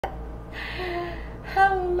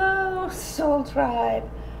Hello, Soul Tribe.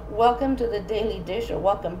 Welcome to the Daily Dish, or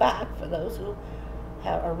welcome back for those who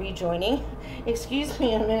are rejoining. Excuse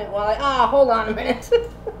me a minute while hold on a minute.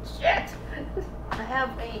 Shit. I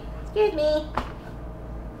have excuse me.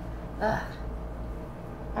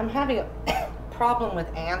 I'm having a problem with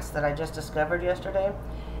ants that I just discovered yesterday,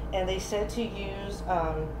 and they said to use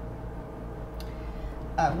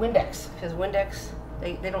Windex, because Windex,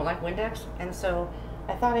 they don't like Windex, and so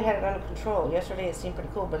I thought I had it under control. Yesterday it seemed pretty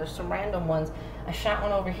cool, but there's some random ones. I shot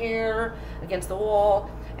one over here against the wall,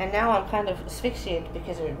 and now I'm kind of asphyxiated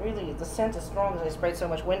because the scent is strong because I sprayed so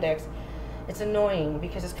much Windex. It's annoying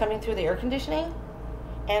because it's coming through the air conditioning,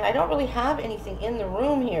 and I don't really have anything in the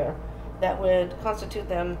room here that would constitute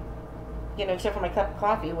them, except for my cup of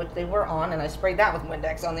coffee, which they were on, and I sprayed that with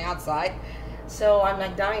Windex on the outside. So I'm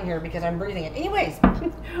like dying here because I'm breathing it. Anyways,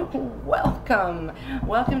 welcome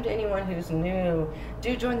to anyone who's new.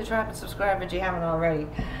 Do join the tribe and subscribe if you haven't already.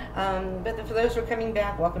 But for those who are coming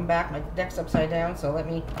back, welcome back. My deck's upside down, so let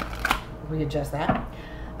me readjust that.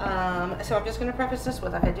 So I'm just going to preface this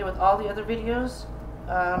with, like I did with all the other videos,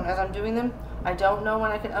 as I'm doing them. I don't know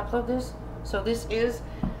when I can upload this, so this is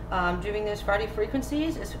doing this Friday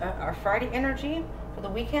frequencies. It's our Friday energy for the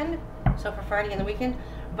weekend. So for Friday and the weekend,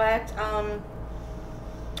 but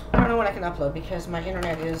I don't know when I can upload because my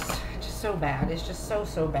internet is just so bad. It's just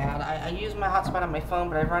so bad. I use my hotspot on my phone,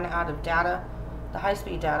 but I've run out of data, the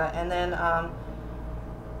high-speed data, and then I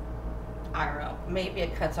don't know, maybe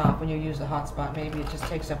it cuts off when you use the hotspot. Maybe it just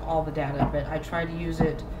takes up all the data, but I try to use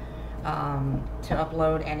it to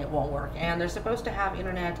upload, and it won't work. And they're supposed to have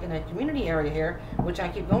internet in a community area here, which I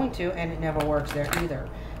keep going to, and it never works there either.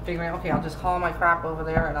 Figuring, okay, I'll just haul my crap over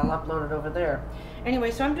there and I'll upload it over there. Anyway,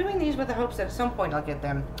 so I'm doing these with the hopes that at some point I'll get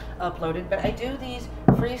them uploaded, but I do these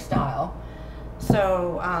freestyle.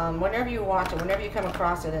 So whenever you watch it, whenever you come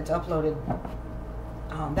across it, it's uploaded.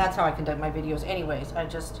 That's how I conduct my videos anyways. I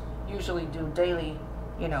just usually do daily,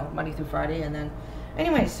 Monday through Friday, and then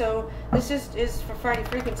anyway, so this is for Friday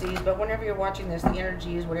frequencies, but whenever you're watching this, the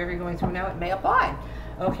energies, whatever you're going through now, it may apply.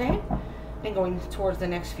 Okay? And going towards the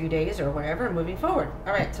next few days or whatever, moving forward.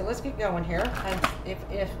 All right, so let's get going here.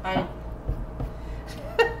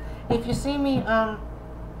 If you see me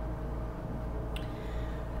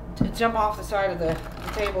jump off the side of the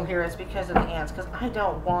table here, it's because of the ants, because I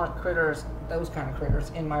don't want critters, those kind of critters,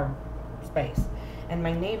 in my space. And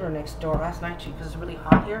my neighbor next door last night, because it's really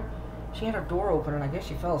hot here, she had her door open, and I guess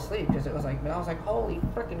she fell asleep because it was like, I was like, holy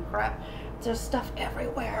freaking crap, there's stuff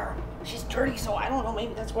everywhere. She's dirty, so I don't know,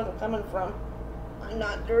 maybe that's where they're coming from. I'm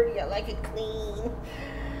not dirty, I like it clean.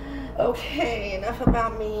 Okay, enough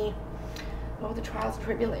about me. Oh, the trials and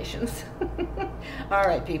tribulations. All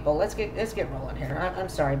right, people, let's get rolling here. I'm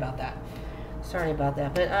sorry about that. Sorry about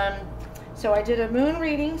that. But so I did a moon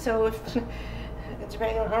reading. So if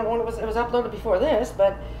depending on when it was uploaded before this,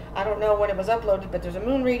 but I don't know when it was uploaded. But there's a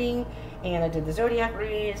moon reading, and I did the zodiac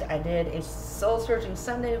reads. I did a soul searching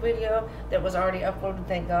Sunday video that was already uploaded,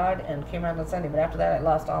 thank God, and came out on Sunday. But after that, I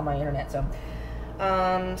lost all my internet. So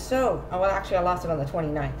well, actually, I lost it on the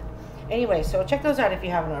 29th. Anyway, so check those out if you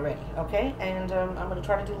haven't already, okay? And I'm going to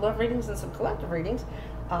try to do love readings and some collective readings.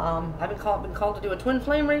 I've been called to do a twin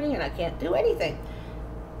flame reading, and I can't do anything.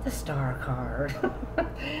 The star card.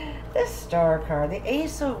 The star card. The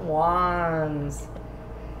Ace of Wands.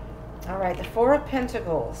 All right, the Four of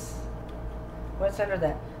Pentacles. What's under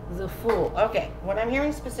that? The Fool. Okay, what I'm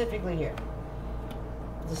hearing specifically here.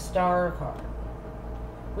 The star card.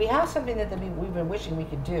 We have something that we've been wishing we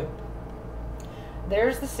could do.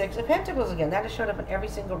 There's the Six of Pentacles again. That has showed up in every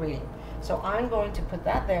single reading. So I'm going to put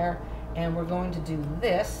that there, and we're going to do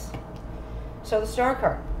this. So the star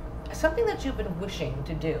card. Something that you've been wishing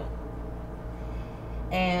to do.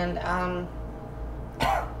 And I'm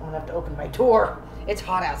going to have to open my door. It's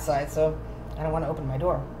hot outside, so I don't want to open my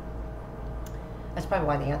door. That's probably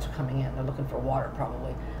why the ants are coming in. They're looking for water,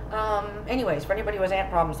 probably. Anyways, for anybody who has ant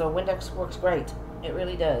problems, though, Windex works great. It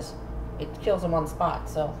really does. It kills them on the spot,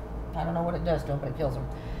 so I don't know what it does to them, but it kills them.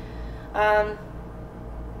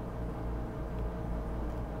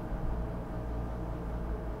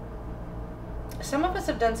 Some of us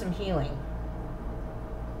have done some healing.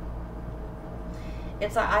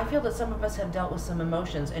 I feel that some of us have dealt with some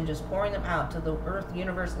emotions and just pouring them out to the earth,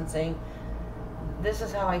 universe, and saying, this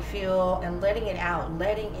is how I feel, and letting it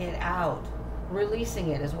out, releasing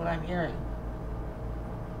it is what I'm hearing.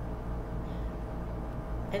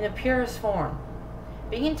 In the purest form.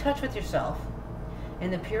 Being in touch with yourself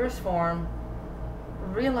in the purest form,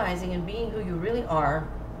 realizing and being who you really are,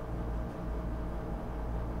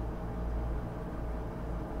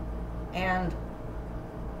 and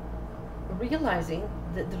realizing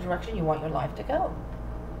the direction you want your life to go.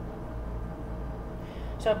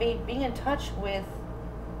 So being in touch with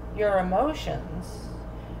your emotions,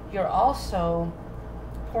 you're also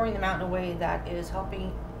pouring them out in a way that is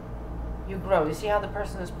helping you grow. You see how the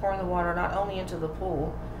person is pouring the water not only into the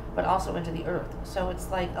pool, but also into the earth. So it's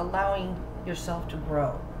like allowing yourself to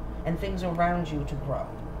grow and things around you to grow.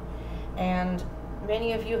 And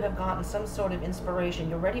many of you have gotten some sort of inspiration.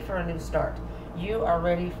 You're ready for a new start. You are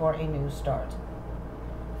ready for a new start.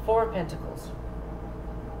 4 of Pentacles.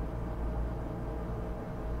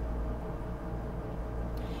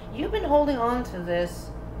 You've been holding on to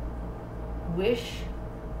this wish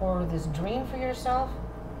or this dream for yourself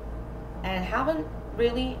and haven't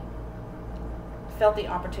really felt the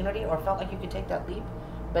opportunity or felt like you could take that leap,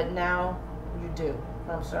 but now you do.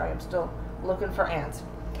 I'm sorry, I'm still looking for ants.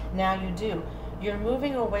 Now you do. You're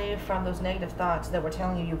moving away from those negative thoughts that were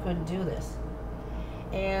telling you you couldn't do this.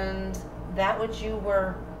 And that which you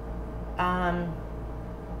were,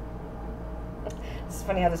 it's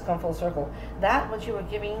funny how this comes full circle. That which you were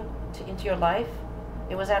giving into your life,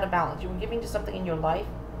 it was out of balance. You were giving to something in your life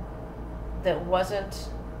that wasn't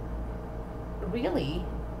really,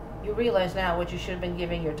 you realize now what you should have been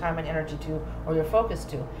giving your time and energy to or your focus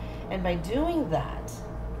to. And by doing that,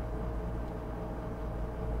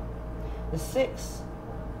 the 6,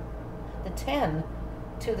 the 10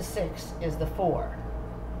 to the 6 is the 4.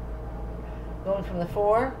 Going from the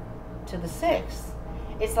 4 to the 6,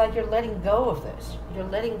 it's like you're letting go of this. You're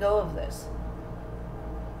letting go of this.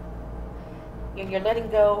 You're letting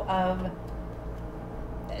go of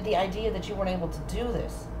the idea that you weren't able to do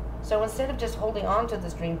this. So instead of just holding on to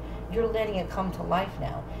this dream, you're letting it come to life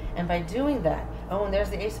now. And by doing that, oh, and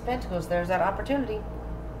there's the Ace of Pentacles, there's that opportunity.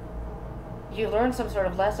 You learn some sort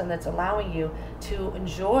of lesson that's allowing you to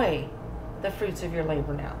enjoy the fruits of your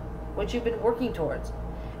labor now, what you've been working towards.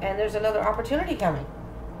 And there's another opportunity coming.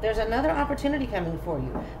 There's another opportunity coming for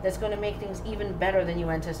you that's going to make things even better than you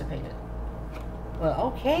anticipated. Well,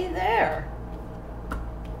 okay there.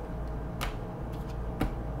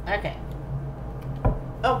 Okay.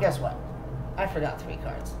 Oh, guess what? I forgot 3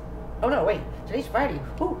 cards. Oh, no, wait. Today's Friday.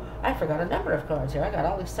 Ooh, I forgot a number of cards here. I got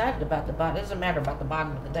all excited about the bottom. It doesn't matter about the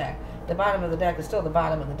bottom of the deck. The bottom of the deck is still the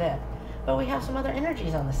bottom of the deck. But we have some other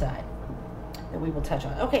energies on the side that we will touch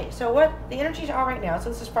on. Okay, so what the energies are right now, so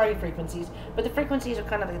this is Friday frequencies, but the frequencies are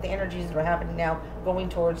kind of like the energies that are happening now going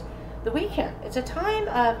towards the weekend. It's a time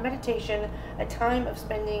of meditation, a time of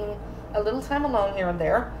spending a little time alone here and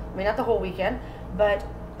there. I mean, not the whole weekend, but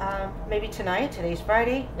maybe tonight, today's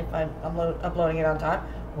Friday, if I'm uploading it on time,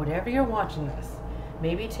 whatever you're watching this,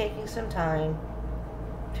 maybe taking some time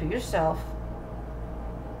to yourself,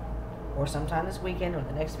 or sometime this weekend or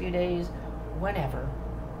the next few days, whenever,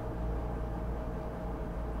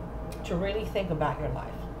 to really think about your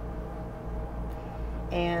life.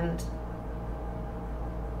 And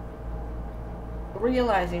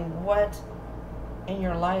realizing what in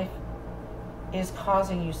your life is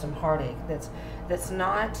causing you some heartache, that's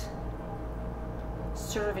not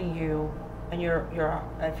serving you and your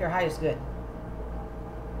if your highest good.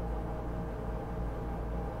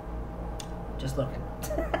 Just looking.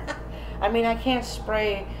 I mean, I can't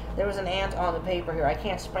spray. There was an ant on the paper here. I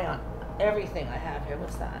can't spray on everything I have here.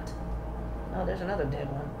 What's that? Oh, there's another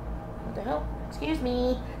dead one. What the hell? Excuse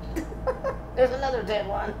me. There's another dead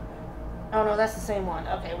one. Oh no, that's the same one.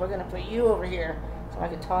 Okay, we're gonna put you over here so I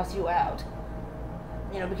can toss you out.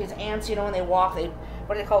 You know, because ants, you know, when they walk,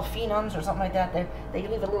 what are they called, phenoms or something like that? They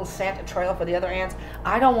leave a little scent, a trail for the other ants.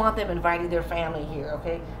 I don't want them inviting their family here,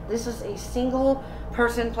 okay? This is a single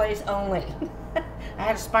person place only. I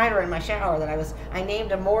had a spider in my shower that I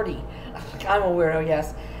named him Morty. I'm a weirdo,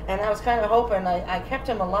 yes. And I was kind of hoping, I kept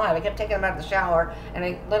him alive. I kept taking him out of the shower, and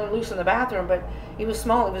I let him loose in the bathroom, but he was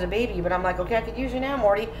small, he was a baby, but I'm like, okay, I could use you now,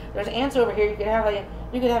 Morty. There's ants over here, you could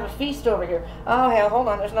have a feast over here. Oh, hell, hold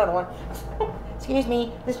on, there's another one. Excuse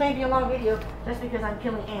me, this may be a long video, just because I'm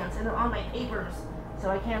killing ants, and they're on my papers, so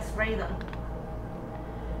I can't spray them.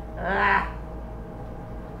 Ah,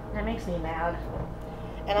 that makes me mad.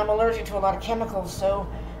 And I'm allergic to a lot of chemicals, so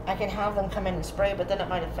I can have them come in and spray, but then it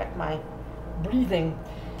might affect my breathing.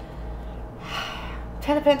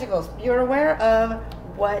 10 of Pentacles. You're aware of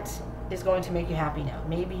what is going to make you happy now.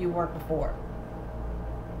 Maybe you weren't before.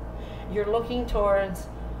 You're looking towards,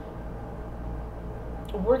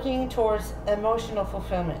 working towards emotional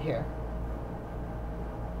fulfillment here.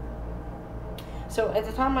 So at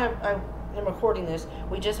the time I am recording this,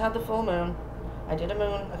 we just had the full moon. I did a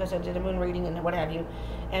moon, like I said, I did a moon reading and what have you.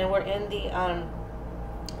 And we're in the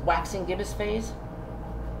waxing gibbous phase.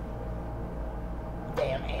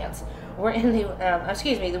 Damn ants. We're in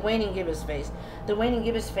the waning gibbous phase. The waning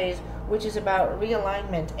gibbous phase, which is about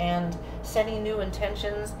realignment and setting new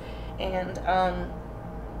intentions and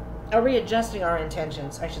readjusting our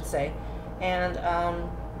intentions, I should say. And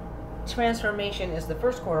transformation is the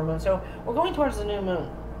first quarter moon. So we're going towards the new moon.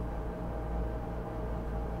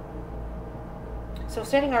 So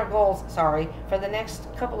setting our goals, for the next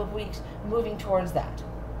couple of weeks, moving towards that,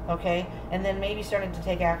 okay? And then maybe starting to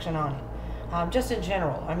take action on it. Just in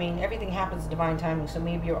general, I mean, everything happens divine timing, so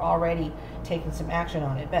maybe you're already taking some action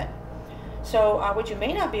on it. But so what you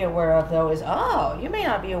may not be aware of, though, is, you may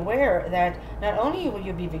not be aware that not only will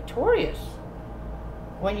you be victorious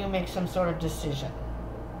when you make some sort of decision,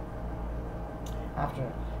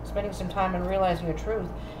 after spending some time and realizing your truth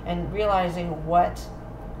and realizing what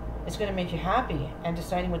is going to make you happy and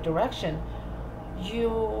deciding what direction, you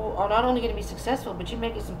are not only going to be successful, but you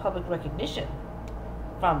may get some public recognition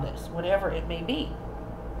from this, whatever it may be.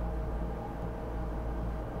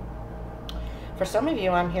 For some of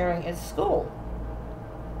you, I'm hearing, it's school.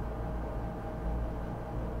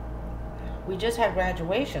 We just had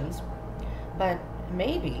graduations, but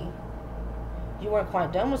maybe you weren't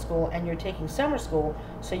quite done with school and you're taking summer school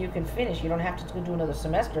so you can finish. You don't have to do another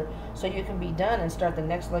semester, so you can be done and start the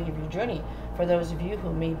next leg of your journey. For those of you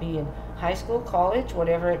who may be in high school, college,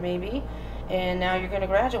 whatever it may be, and now you're going to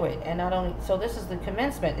graduate. And not only, so this is the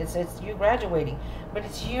commencement, it's you graduating, but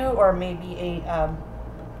it's you, or maybe a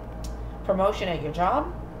promotion at your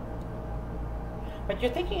job. But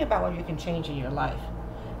you're thinking about what you can change in your life.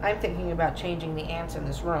 I'm thinking about changing the ants in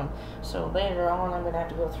this room. So later on, I'm going to have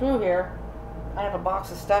to go through here. I have a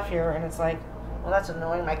box of stuff here, and it's like, well, that's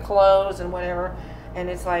annoying, my clothes and whatever. And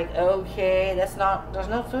it's like, okay, there's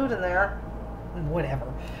no food in there.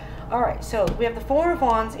 Whatever. All right, so we have the Four of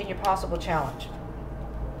Wands in your possible challenge.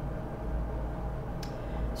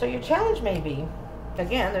 So your challenge may be,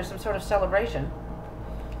 again, there's some sort of celebration.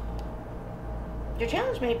 Your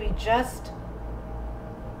challenge may be just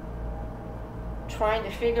trying to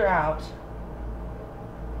figure out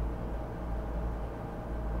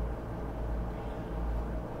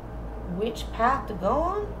which path to go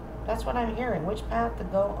on. That's what I'm hearing, which path to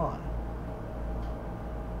go on.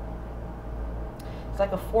 It's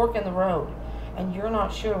like a fork in the road, and you're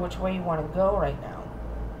not sure which way you want to go right now.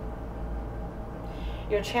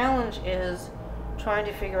 Your challenge is trying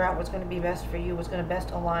to figure out what's going to be best for you, what's going to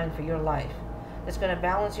best align for your life. That's going to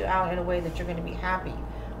balance you out in a way that you're going to be happy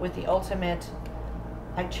with the ultimate,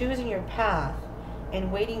 like choosing your path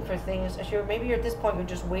and waiting for things. Maybe you're at this point, you're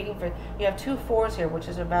just waiting for, you have 2 fours here, which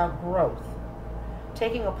is about growth.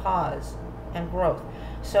 Taking a pause and growth.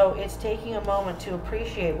 So it's taking a moment to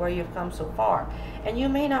appreciate where you've come so far. And you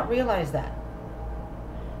may not realize that.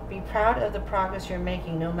 Be proud of the progress you're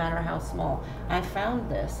making, no matter how small. I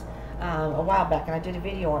found this a while back, and I did a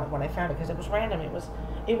video on it when I found it, because it was random. It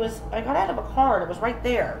was, I got out of a car, and it was right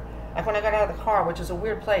there. Like when I got out of the car, which is a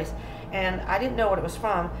weird place. And I didn't know what it was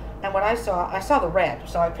from. And what I saw the red,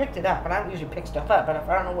 so I picked it up. And I don't usually pick stuff up, but if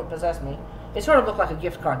I don't know what possessed me. It sort of looked like a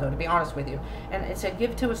gift card, though, to be honest with you. And it said,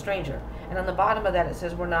 give to a stranger. And on the bottom of that, it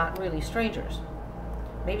says, we're not really strangers.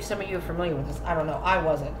 Maybe some of you are familiar with this. I don't know. I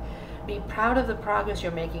wasn't. Be proud of the progress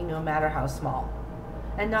you're making, no matter how small.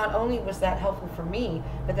 And not only was that helpful for me,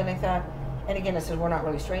 but then I thought, and again, it says, we're not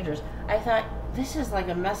really strangers. I thought, this is like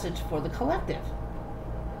a message for the collective.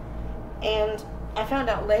 And I found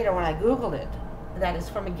out later when I Googled it, that it's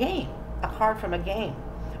from a game, a card from a game.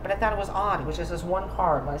 But I thought it was odd. It was just this one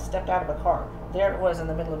card. When I stepped out of a car, there it was in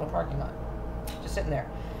the middle of a parking lot, just sitting there.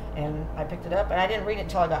 And I picked it up, and I didn't read it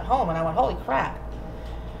until I got home, and I went, holy crap.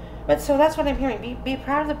 But so that's what I'm hearing. Be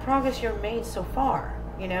proud of the progress you've made so far,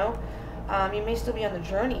 you know. You may still be on the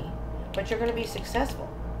journey, but you're going to be successful.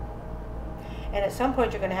 And at some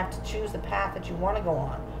point, you're going to have to choose the path that you want to go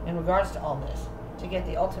on in regards to all this to get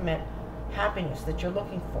the ultimate happiness that you're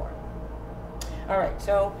looking for. All right,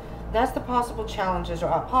 so that's the possible challenges or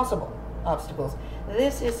possible obstacles.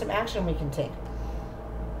 This is some action we can take.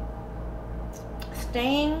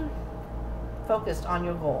 Staying focused on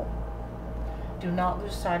your goal. Do not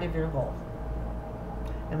lose sight of your goal,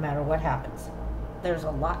 no matter what happens. There's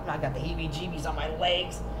a lot. I got the heebie-jeebies on my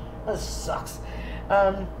legs. This sucks.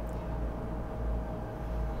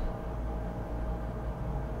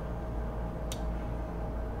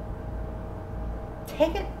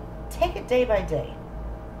 Take it day by day.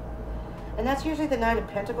 And that's usually the Knight of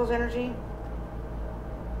Pentacles energy.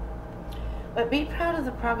 But be proud of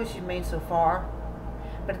the progress you've made so far.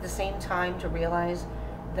 But at the same time, to realize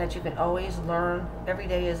that you can always learn. Every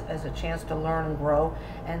day is a chance to learn and grow.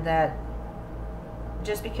 And that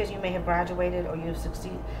just because you may have graduated or you've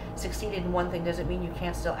succeeded in one thing doesn't mean you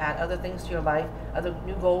can't still add other things to your life, other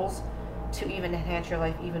new goals, to even enhance your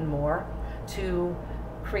life even more, to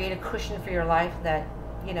create a cushion for your life that,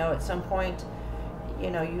 you know, at some point,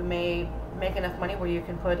 you know, you may make enough money where you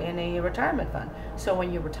can put in a retirement fund. So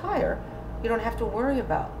when you retire, you don't have to worry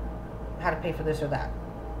about how to pay for this or that.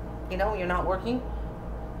 You know, you're not working.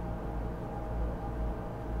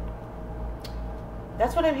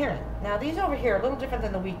 That's what I'm hearing. Now, these over here are a little different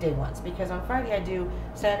than the weekday ones, because on Friday I do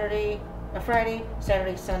Friday,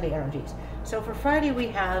 Saturday, Sunday energies. So for Friday we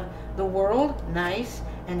have the World, nice,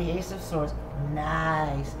 and the Ace of Swords,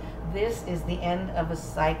 nice. This is the end of a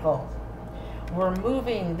cycle. We're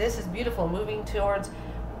moving, this is beautiful, moving towards,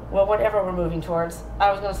 well, whatever we're moving towards. I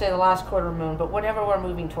was going to say the last quarter moon, but whatever we're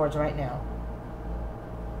moving towards right now.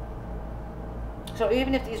 So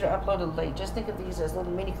even if these are uploaded late, just think of these as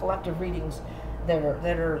little mini collective readings that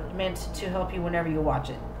are meant to help you whenever you watch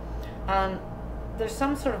it. There's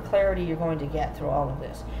some sort of clarity you're going to get through all of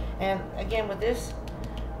this. And again, with this,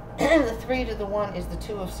 the 3 to the 1 is the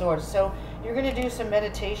 2 of Swords. So you're going to do some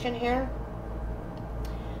meditation here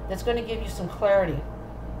that's going to give you some clarity.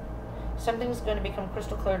 Something's going to become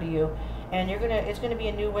crystal clear to you, and it's going to be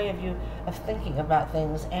a new way of thinking about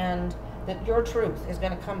things, and that your truth is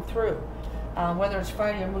going to come through, whether it's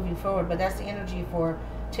Friday or moving forward. But that's the energy for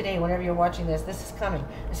today. Whenever you're watching this, this is coming.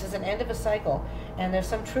 This is an end of a cycle, and there's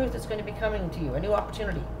some truth that's going to be coming to you, a new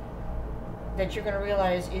opportunity that you're going to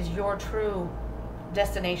realize is your true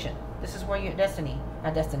destination. This is where your destiny,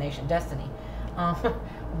 not destination, destiny,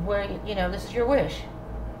 where, you know, this is your wish.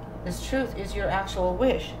 This truth is your actual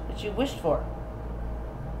wish that you wished for.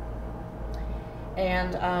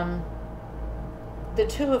 And the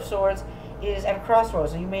 2 of Swords is at a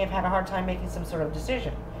crossroads, and you may have had a hard time making some sort of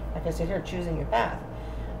decision. Like I said here, choosing your path.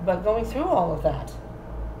 But going through all of that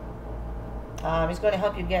is going to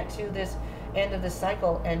help you get to this end of this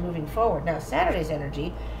cycle and moving forward. Now, Saturday's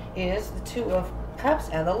energy is the 2 of Cups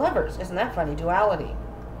and the Lovers. Isn't that funny? Duality.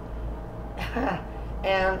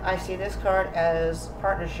 And I see this card as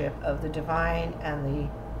partnership of the divine and the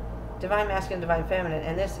divine masculine, divine feminine,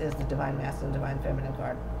 and this is the divine masculine, divine feminine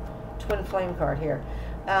card. Twin flame card here.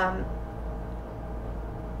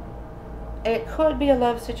 It could be a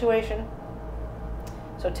love situation,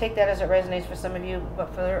 so take that as it resonates for some of you, but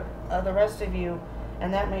for the rest of you,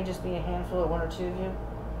 and that may just be a handful of 1 or 2 of you,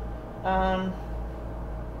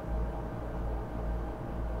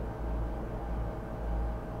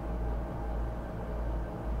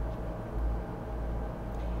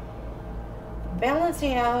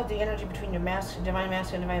 balancing out the energy between your divine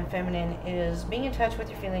masculine, divine feminine is being in touch with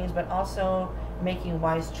your feelings, but also making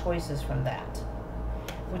wise choices from that,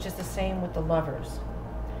 which is the same with the Lovers.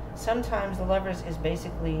 Sometimes the Lovers is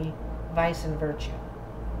basically vice and virtue.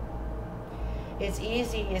 It's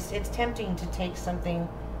easy, it's tempting to take something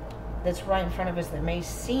that's right in front of us that may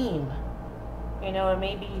seem, you know, it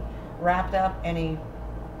may be wrapped up in a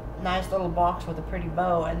nice little box with a pretty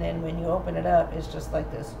bow, and then when you open it up, it's just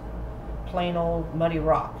like this plain old muddy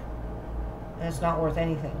rock, and it's not worth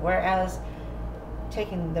anything. Whereas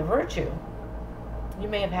taking the virtue, you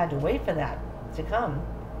may have had to wait for that to come.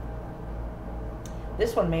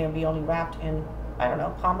 This one may be only wrapped in, I don't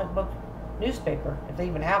know, comic book newspaper, if they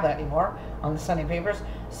even have that anymore on the Sunday papers,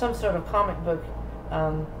 some sort of comic book,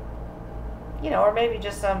 you know, or maybe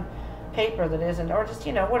just some paper that isn't, or just,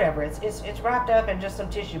 you know, whatever. It's wrapped up in just some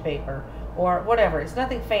tissue paper or whatever. It's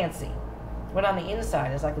nothing fancy. But on the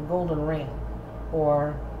inside is like a golden ring,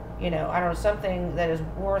 or, you know, I don't know, something that is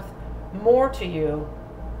worth more to you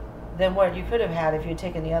than what you could have had if you'd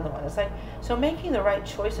taken the other one. It's like, so making the right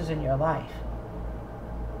choices in your life.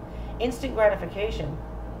 Instant gratification.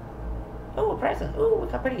 Oh, a present. Ooh,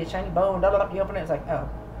 look how pretty, a shiny bow. You open it, it's like, oh,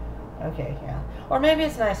 okay, yeah. Or maybe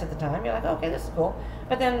it's nice at the time. You're like, okay, this is cool.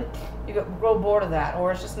 But then you grow bored of that,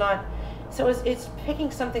 or it's just not. So it's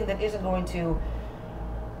picking something that isn't going to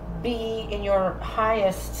be in your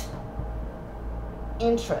highest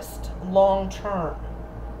interest long term.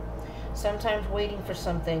 Sometimes waiting for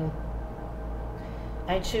something,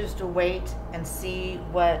 I choose to wait and see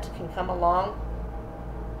what can come along.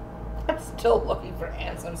 I'm still looking for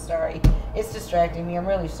ants, I'm sorry. It's distracting me, I'm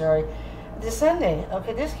really sorry. The Sunday,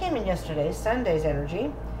 okay, this came in yesterday. Sunday's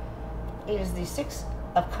energy is the 6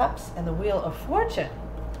 of Cups and the Wheel of Fortune.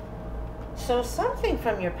 So something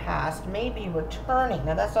from your past may be returning.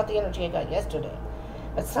 Now, that's not the energy I got yesterday.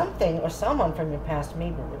 But something or someone from your past may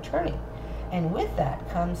be returning. And with that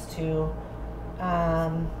comes to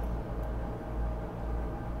the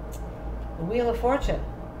Wheel of Fortune.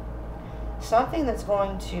 Something that's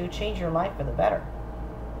going to change your life for the better.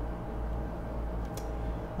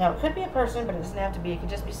 Now, it could be a person, but it doesn't have to be. It could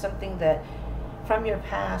just be something that from your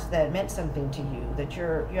past that meant something to you, that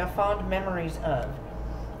you have fond memories of.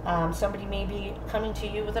 Somebody may be coming to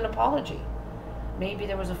you with an apology. Maybe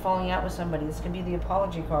there was a falling out with somebody. This can be the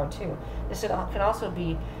apology card too. This can also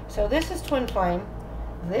be, so this is twin flame,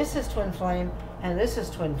 this is twin flame, and this is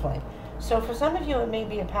twin flame. So for some of you, it may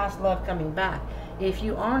be a past love coming back. If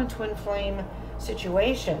you are in a twin flame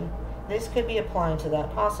situation, this could be applying to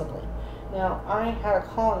that possibly. Now, I had a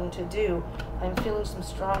calling to do, I'm feeling some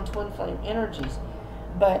strong twin flame energies,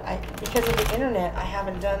 but because of the internet, I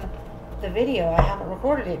haven't done the video. I haven't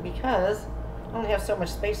recorded it because I only have so much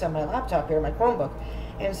space on my laptop here, my Chromebook,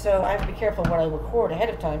 and so I have to be careful what I record ahead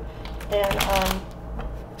of time. And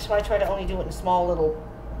so I try to only do it in small little,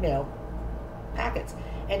 packets.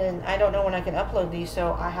 And then I don't know when I can upload these,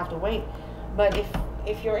 so I have to wait. But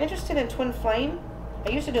if you're interested in twin flame, I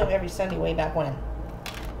used to do them every Sunday way back when.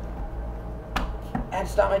 I had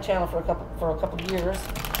stopped my channel for a couple years,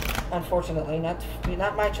 unfortunately,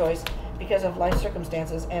 not my choice, because of life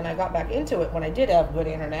circumstances, and I got back into it when I did have good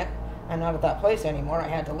internet. I'm not at that place anymore. I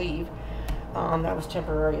had to leave. That was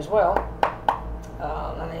temporary as well.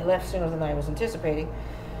 And I left sooner than I was anticipating.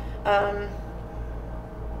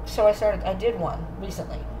 So I did one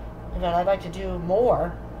recently. And I'd like to do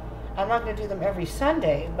more. I'm not going to do them every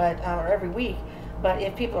Sunday, or every week, but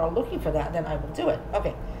if people are looking for that, then I will do it.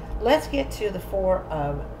 Okay, let's get to the Four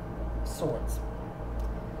of Swords.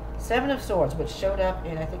 Seven of Swords, which showed up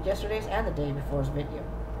in, I think, yesterday's and the day before's video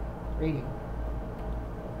reading.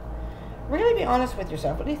 Really be honest with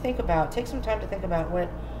yourself. What do you think about? Take some time to think about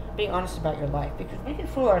being honest about your life, because we can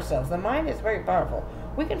fool ourselves. The mind is very powerful.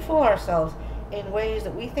 We can fool ourselves in ways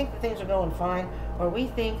that we think that things are going fine, or we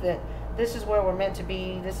think that this is where we're meant to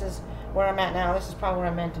be, this is where I'm at now, this is probably where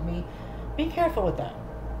I'm meant to be. Be careful with that,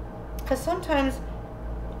 because sometimes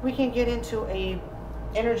we can get into a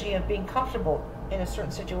energy of being comfortable in a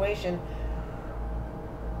certain situation,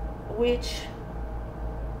 which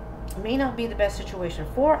may not be the best situation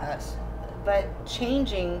for us, but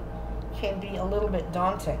changing can be a little bit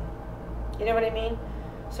daunting. You know what I mean?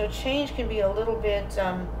 So change can be a little bit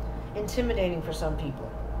intimidating for some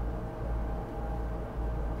people.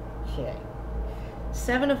 Okay.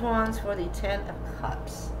 Seven of Wands for the Ten of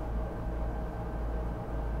Cups.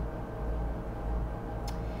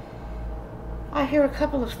 I hear a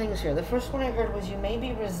couple of things here. The first one I heard was you may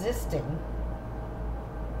be resisting,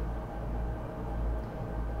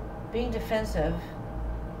 being defensive,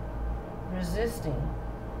 resisting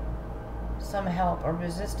some help, or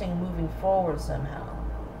resisting moving forward somehow.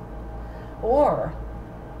 Or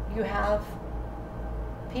you have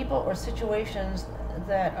people or situations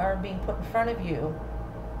that are being put in front of you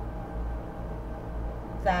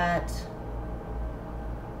that,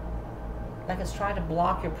 like, it's trying to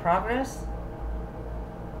block your progress.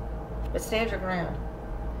 But stand your ground.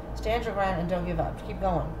 Stand your ground and don't give up. Keep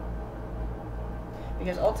going.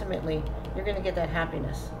 Because ultimately, you're going to get that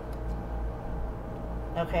happiness.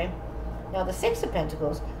 Okay? Now, the Six of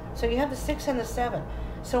Pentacles. So you have the 6 and the 7.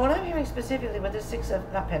 So what I'm hearing specifically with the 6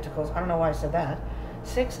 of, not Pentacles, I don't know why I said that.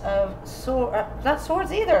 6 of Swords, not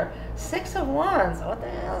Swords either. 6 of Wands. What the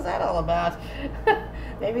hell is that all about?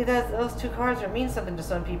 Maybe those two cards mean something to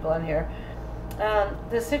some people in here.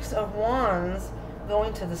 The 6 of Wands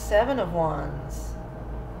going to the 7 of Wands.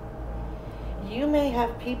 You may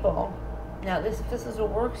have people, now this is a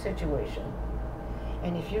work situation,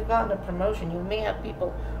 and if you've gotten a promotion, you may have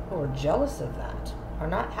people who are jealous of that, are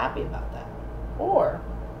not happy about that. Or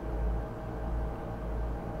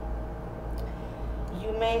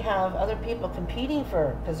you may have other people competing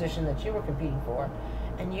for a position that you were competing for,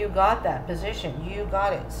 and you got that position, you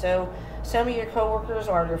got it. So some of your coworkers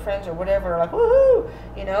or your friends or whatever are like,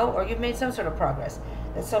 woohoo, or you've made some sort of progress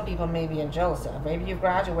that some people may be jealous of. Maybe you've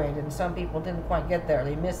graduated and some people didn't quite get there.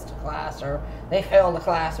 They missed a class or they failed a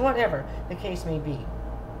class, whatever the case may be.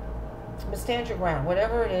 But stand your ground.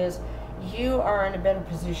 Whatever it is, you are in a better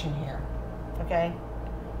position here, okay?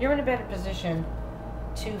 You're in a better position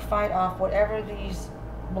to fight off whatever these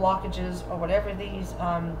blockages or whatever these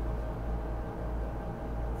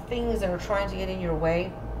things that are trying to get in your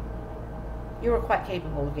way. You are quite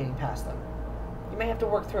capable of getting past them. You may have to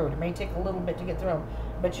work through it. It may take a little bit to get through them,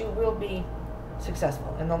 but you will be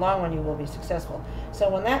successful. In the long run, you will be successful.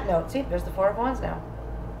 So on that note, see, there's the Four of Wands now.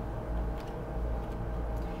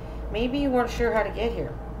 Maybe you weren't sure how to get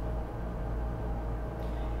here.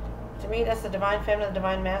 To me, that's the Divine Feminine, the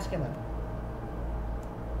Divine Masculine.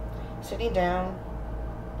 Sitting down.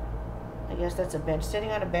 I guess that's a bench.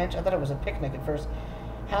 Sitting on a bench. I thought it was a picnic at first.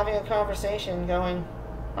 Having a conversation going,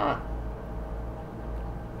 huh.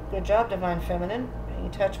 Good job, Divine Feminine. Being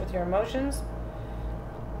in touch with your emotions.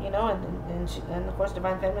 And of course,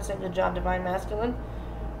 Divine Feminine said, good job, Divine Masculine,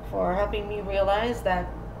 for helping me realize that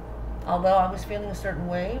although I was feeling a certain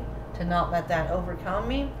way, to not let that overcome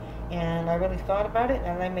me. And I really thought about it,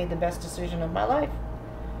 and I made the best decision of my life.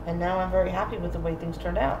 And now I'm very happy with the way things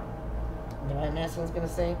turned out. Divine Masculine's going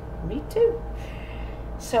to say, me too.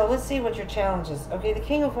 So let's see what your challenge is. Okay, the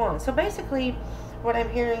King of Wands. So basically, what I'm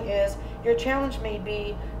hearing is your challenge may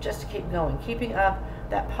be just to keep going, keeping up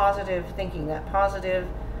that positive thinking, that positive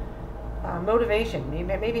motivation. You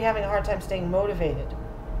may be having a hard time staying motivated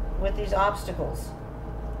with these obstacles.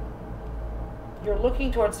 You're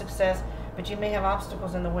looking towards success, but you may have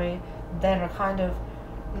obstacles in the way that are kind of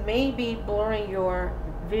maybe blurring your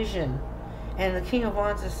vision. And the King of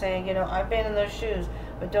Wands is saying, you know, I've been in those shoes,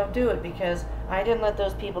 but don't do it, because I didn't let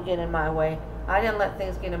those people get in my way. I didn't let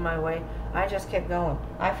things get in my way. I just kept going.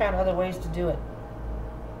 I found other ways to do it.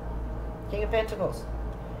 King of Pentacles.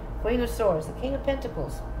 Queen of Swords. The King of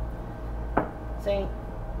Pentacles saying,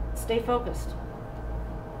 stay focused.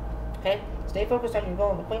 Okay? Stay focused on your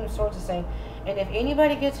goal. And the Queen of Swords is saying, and if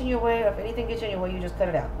anybody gets in your way, or if anything gets in your way, you just cut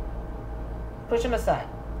it out. Push them aside.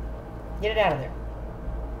 Get it out of there.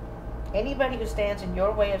 Anybody who stands in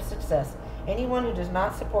your way of success, anyone who does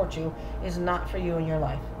not support you, is not for you in your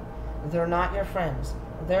life. They're not your friends.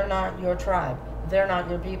 They're not your tribe. They're not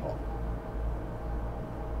your people.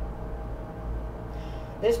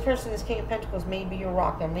 This person, this King of Pentacles, may be your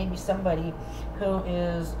rock. There may be somebody who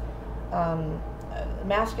is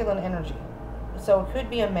masculine energy. So it could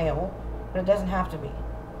be a male, but it doesn't have to be.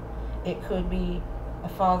 It could be a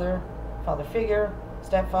father figure,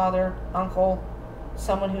 stepfather, uncle,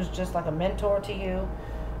 someone who's just like a mentor to you.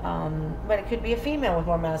 But it could be a female with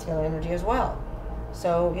more masculine energy as well.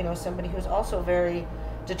 So, you know, somebody who's also very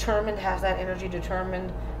determined, has that energy,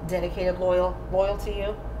 determined, dedicated, loyal to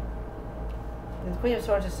you. And the Queen of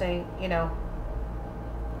Swords is saying, you know,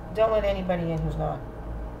 don't let anybody in who's not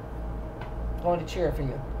going to cheer for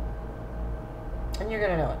you. And you're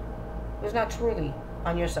going to know it. Who's not truly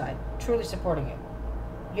on your side, truly supporting you.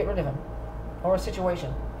 Get rid of him. Or a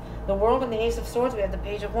situation. The World and the Ace of Swords, we have the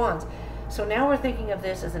Page of Wands. So now we're thinking of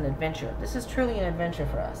this as an adventure. This is truly an adventure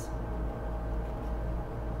for us.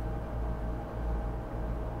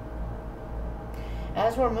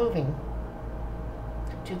 As we're moving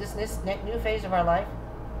to this new phase of our life,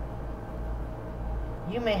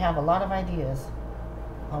 you may have a lot of ideas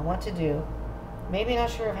on what to do. Maybe not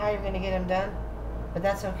sure of how you're going to get them done, but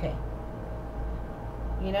that's okay.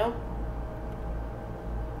 You know,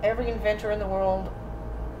 every inventor in the world,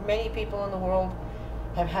 many people in the world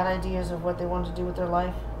have had ideas of what they wanted to do with their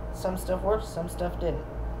life. Some stuff worked, some stuff didn't.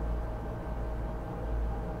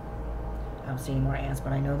 I'm seeing more ants,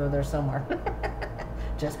 but I know they're there somewhere.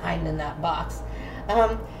 Just hiding in that box.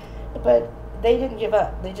 But they didn't give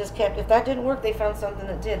up. They just kept, if that didn't work, they found something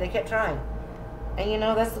that did. They kept trying. And you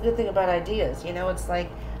know, that's the good thing about ideas. You know, it's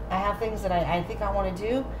like, I have things that I think I want to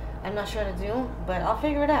do. I'm not sure how to do, but I'll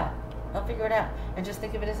figure it out. I'll figure it out. And just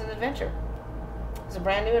think of it as an adventure. It's a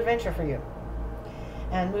brand new adventure for you.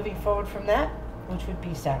 And moving forward from that, which would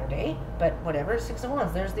be Saturday, but whatever, 6 of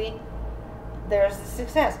Wands, there's the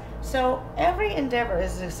success. So every endeavor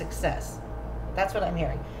is a success. That's what I'm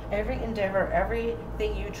hearing. Every endeavor,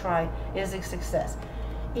 everything you try is a success.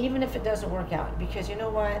 Even if it doesn't work out. Because you know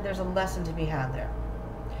why? There's a lesson to be had there.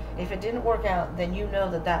 If it didn't work out, then you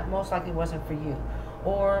know that that most likely wasn't for you.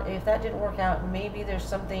 Or if that didn't work out, maybe there's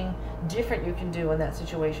something different you can do in that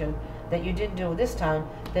situation that you didn't do this time,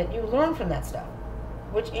 that you learn from that stuff.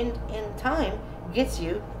 Which in time gets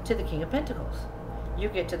you to the King of Pentacles. You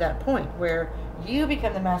get to that point where you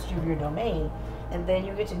become the master of your domain, and then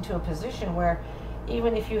you get into a position where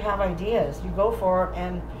even if you have ideas, you go for it,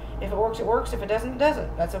 and if it works, it works. If it doesn't, it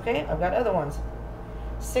doesn't. That's okay. I've got other ones.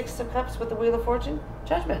 6 of Cups with the Wheel of Fortune,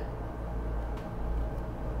 Judgment.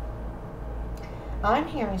 I'm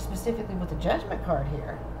hearing specifically with the Judgment card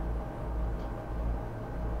here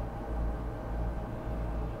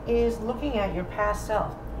is looking at your past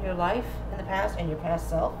self, your life in the past and your past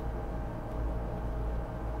self,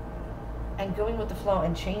 and going with the flow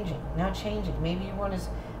and changing. Now changing. Maybe you weren't as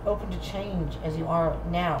open to change as you are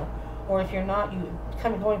now. Or if you're not,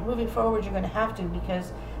 moving forward, you're going to have to,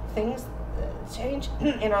 because things change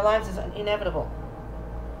in our lives is inevitable.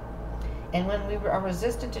 And when we are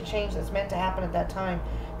resistant to change that's meant to happen at that time,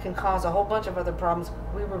 can cause a whole bunch of other problems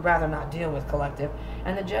we would rather not deal with, collective.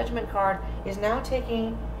 And the Judgment card is now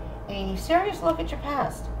taking a serious look at your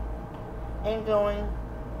past and going,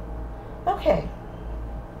 okay,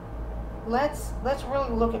 let's really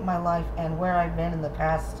look at my life and where I've been in the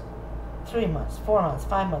past 3 months, 4 months,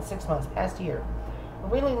 5 months, 6 months, past year.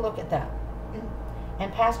 Really look at that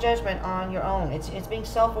and pass judgment on your own. It's being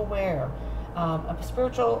self-aware, a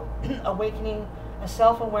spiritual awakening, a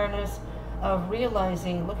self-awareness, of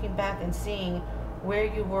realizing, looking back and seeing where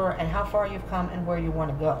you were and how far you've come and where you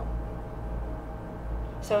want to go.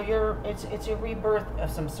 So it's a rebirth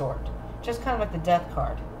of some sort, just kind of like the death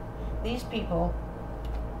card. These people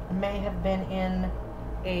may have been in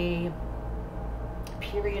a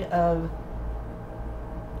period of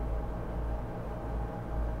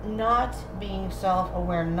not being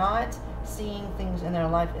self-aware, not seeing things in their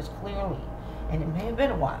life as clearly, and it may have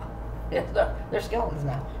been a while. They're skeletons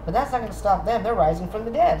now, but that's not going to stop them. They're rising from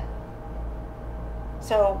the dead.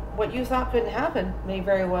 So what you thought couldn't happen may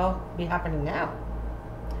very well be happening now.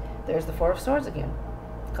 There's the Four of Swords again.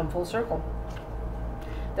 Come full circle.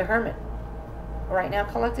 The Hermit. Right now,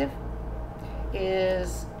 collective,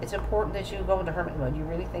 it's important that you go into hermit mode. You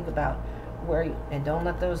really think about where you, and don't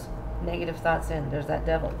let those negative thoughts in. There's that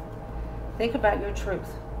devil. Think about your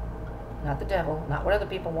truth. Not the devil, not what other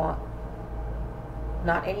people want.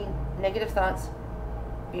 Not any negative thoughts.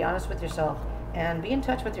 Be honest with yourself and be in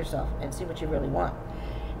touch with yourself and see what you really want.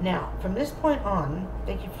 Now, from this point on,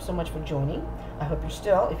 thank you so much for joining. I hope if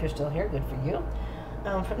you're still here, good for you.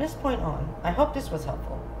 From this point on, I hope this was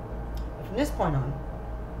helpful. From this point on,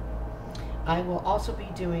 I will also be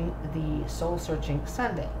doing the Soul Searching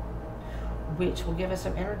Sunday, which will give us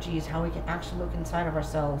some energies, how we can actually look inside of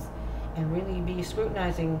ourselves and really be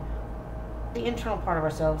scrutinizing the internal part of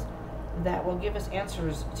ourselves that will give us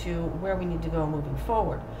answers to where we need to go moving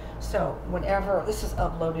forward. So whenever this is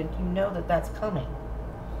uploaded, you know that that's coming.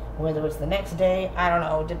 Whether it's the next day, I don't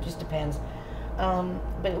know, it just depends.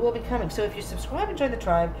 But it will be coming. So if you subscribe and join the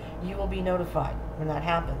tribe, you will be notified when that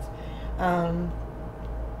happens.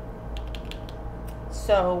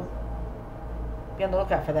 So be on the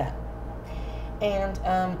lookout for that. And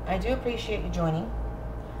I do appreciate you joining.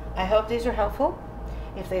 I hope these are helpful.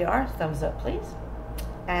 If they are, thumbs up, please.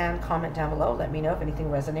 And comment down below. Let me know if anything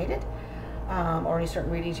resonated or any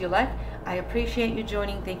certain readings you like. I appreciate you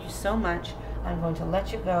joining. Thank you so much. I'm going to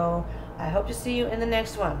let you go. I hope to see you in the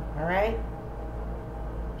next one. All right?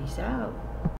 Peace out.